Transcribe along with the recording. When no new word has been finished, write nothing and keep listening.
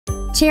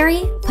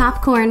Cherry,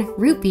 popcorn,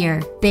 root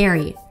beer,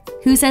 berry.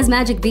 Who says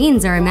magic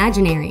beans are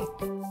imaginary?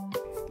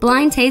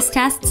 Blind taste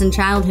tests and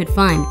childhood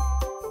fun.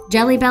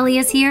 Jelly Belly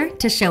is here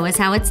to show us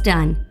how it's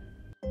done.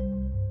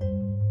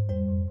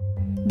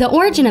 The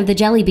origin of the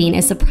jelly bean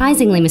is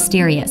surprisingly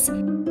mysterious.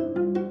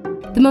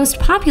 The most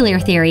popular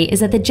theory is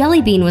that the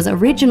jelly bean was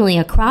originally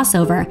a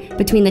crossover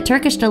between the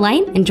Turkish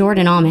Delight and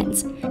Jordan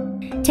almonds.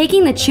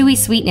 Taking the chewy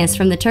sweetness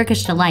from the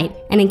Turkish Delight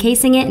and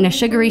encasing it in a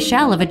sugary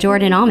shell of a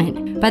Jordan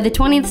almond. By the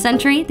 20th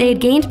century, they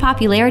had gained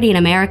popularity in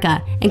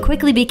America and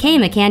quickly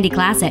became a candy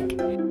classic.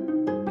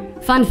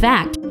 Fun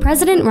fact,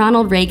 President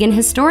Ronald Reagan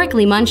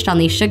historically munched on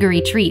these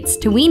sugary treats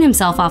to wean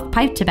himself off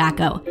pipe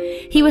tobacco.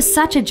 He was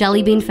such a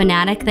jelly bean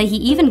fanatic that he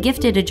even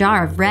gifted a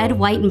jar of red,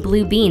 white, and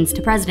blue beans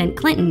to President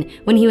Clinton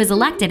when he was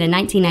elected in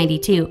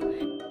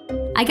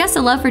 1992. I guess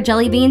a love for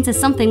jelly beans is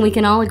something we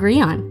can all agree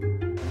on.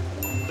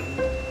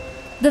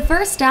 The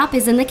first stop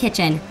is in the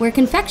kitchen, where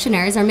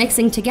confectioners are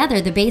mixing together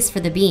the base for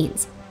the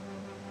beans.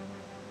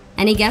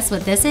 Any guess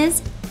what this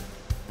is?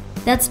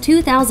 That's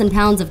 2,000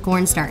 pounds of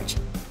cornstarch.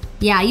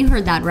 Yeah, you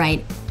heard that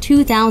right,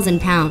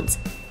 2,000 pounds.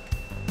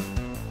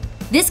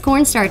 This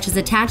cornstarch is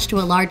attached to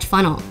a large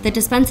funnel that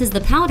dispenses the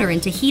powder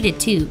into heated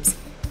tubes.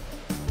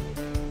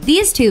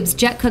 These tubes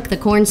jet cook the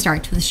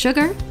cornstarch with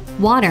sugar,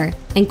 water,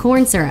 and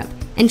corn syrup,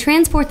 and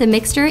transport the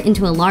mixture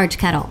into a large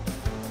kettle.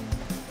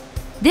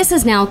 This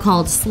is now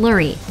called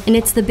slurry, and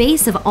it's the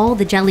base of all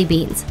the jelly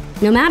beans,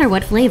 no matter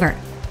what flavor.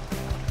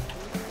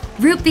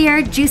 Root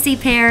beer, juicy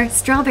pear,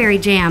 strawberry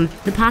jam,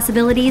 the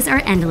possibilities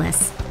are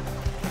endless.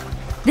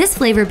 This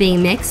flavor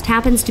being mixed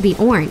happens to be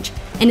orange,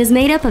 and is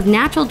made up of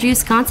natural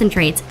juice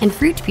concentrates and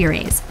fruit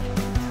purees.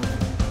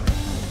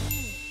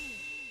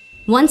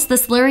 Once the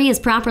slurry is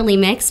properly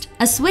mixed,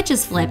 a switch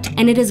is flipped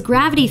and it is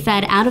gravity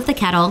fed out of the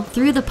kettle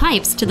through the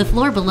pipes to the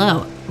floor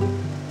below.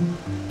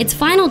 Its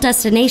final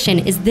destination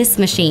is this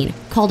machine,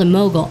 called a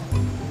mogul.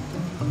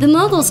 The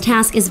mogul's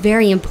task is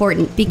very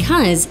important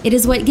because it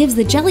is what gives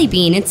the jelly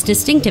bean its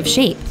distinctive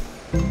shape.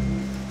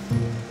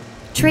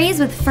 Trays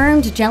with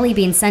firmed jelly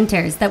bean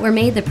centers that were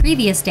made the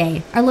previous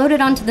day are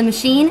loaded onto the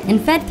machine and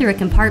fed through a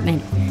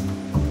compartment.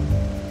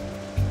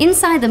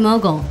 Inside the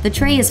mogul, the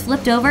tray is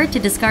flipped over to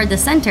discard the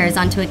centers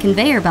onto a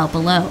conveyor belt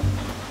below.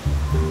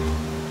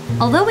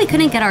 Although we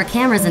couldn't get our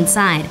cameras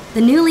inside,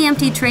 the newly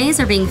emptied trays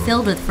are being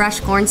filled with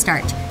fresh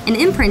cornstarch and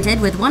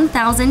imprinted with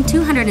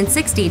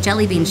 1,260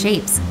 jelly bean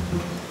shapes.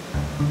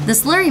 The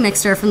slurry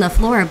mixture from the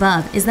floor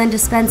above is then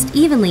dispensed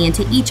evenly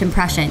into each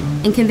impression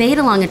and conveyed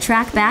along a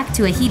track back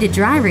to a heated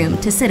dry room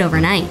to sit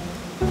overnight.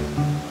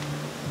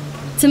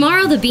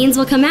 Tomorrow the beans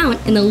will come out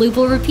and the loop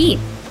will repeat.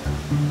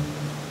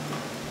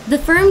 The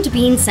firmed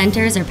bean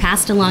centers are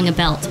passed along a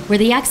belt where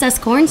the excess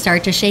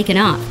cornstarch is shaken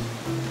off.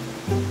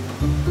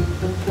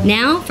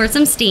 Now for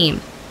some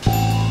steam.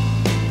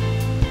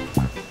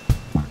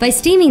 By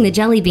steaming the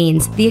jelly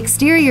beans, the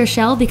exterior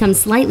shell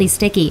becomes slightly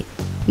sticky,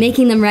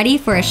 making them ready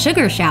for a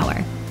sugar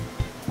shower.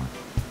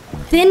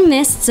 Thin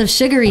mists of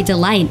sugary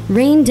delight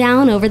rain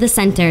down over the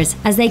centers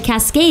as they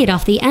cascade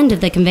off the end of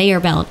the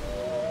conveyor belt.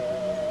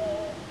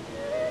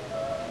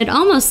 It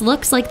almost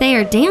looks like they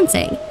are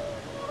dancing.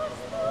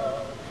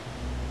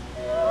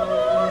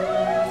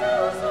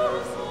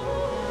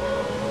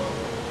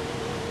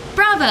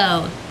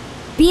 Bravo!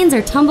 Beans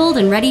are tumbled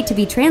and ready to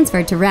be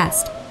transferred to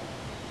rest.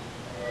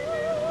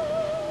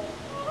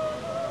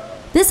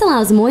 This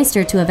allows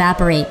moisture to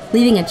evaporate,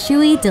 leaving a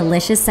chewy,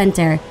 delicious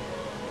center.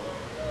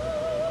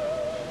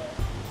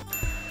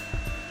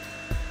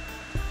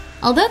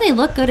 Although they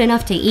look good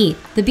enough to eat,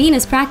 the bean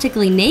is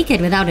practically naked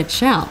without its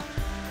shell.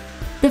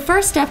 The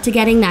first step to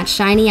getting that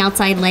shiny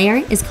outside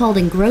layer is called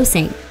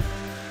engrossing.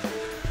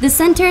 The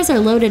centers are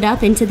loaded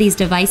up into these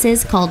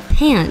devices called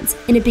pans,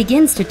 and it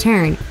begins to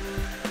turn.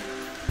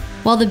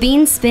 While the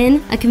beans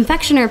spin, a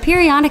confectioner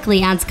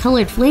periodically adds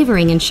colored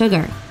flavoring and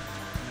sugar.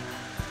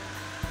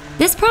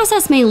 This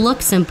process may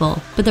look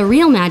simple, but the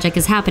real magic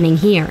is happening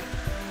here.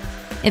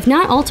 If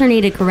not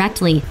alternated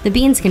correctly, the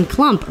beans can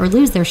clump or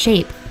lose their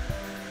shape.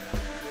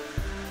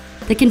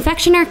 The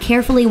confectioner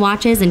carefully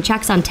watches and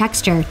checks on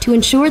texture to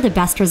ensure the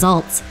best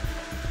results.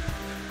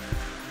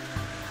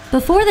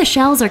 Before the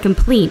shells are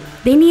complete,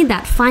 they need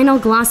that final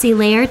glossy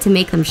layer to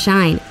make them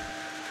shine.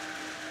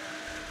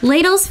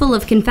 Ladles full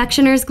of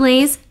confectioner's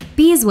glaze,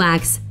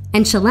 beeswax,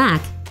 and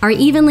shellac are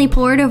evenly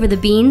poured over the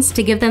beans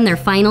to give them their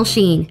final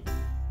sheen.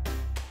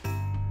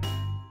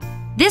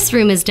 This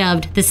room is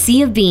dubbed the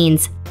Sea of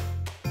Beans,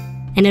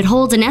 and it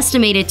holds an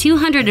estimated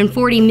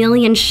 240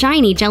 million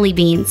shiny jelly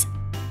beans.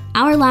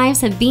 Our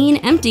lives have been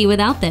empty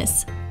without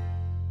this.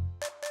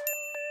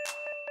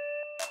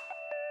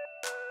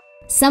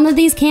 Some of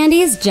these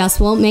candies just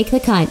won't make the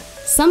cut.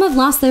 Some have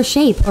lost their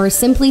shape or are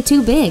simply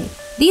too big.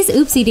 These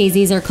oopsie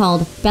daisies are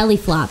called belly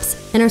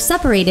flops and are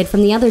separated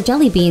from the other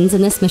jelly beans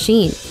in this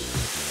machine.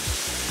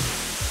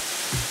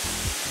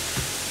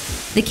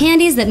 The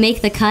candies that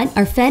make the cut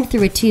are fed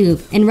through a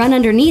tube and run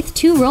underneath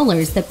two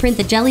rollers that print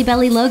the Jelly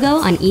Belly logo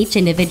on each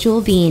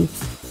individual bean.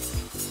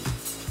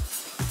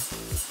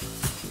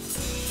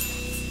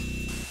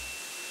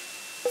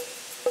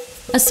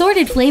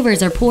 Assorted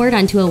flavors are poured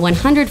onto a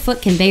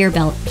 100-foot conveyor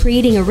belt,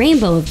 creating a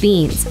rainbow of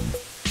beans.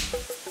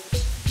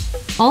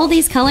 All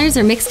these colors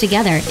are mixed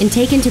together and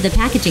taken to the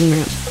packaging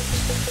room.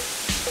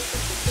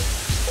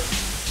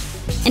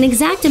 An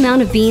exact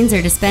amount of beans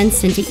are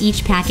dispensed into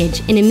each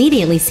package and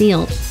immediately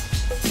sealed.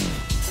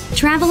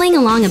 Traveling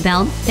along a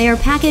belt, they are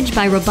packaged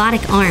by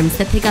robotic arms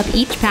that pick up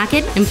each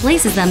packet and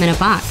places them in a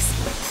box.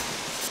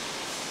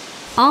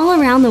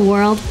 All around the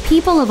world,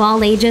 people of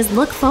all ages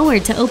look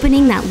forward to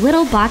opening that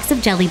little box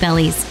of Jelly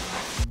Bellies.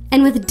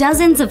 And with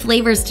dozens of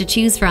flavors to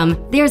choose from,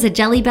 there's a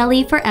Jelly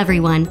Belly for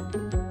everyone.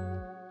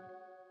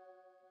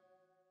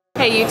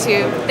 Hey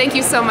YouTube, thank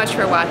you so much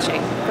for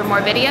watching. For more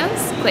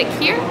videos, click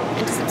here,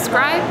 and to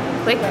subscribe,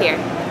 click here.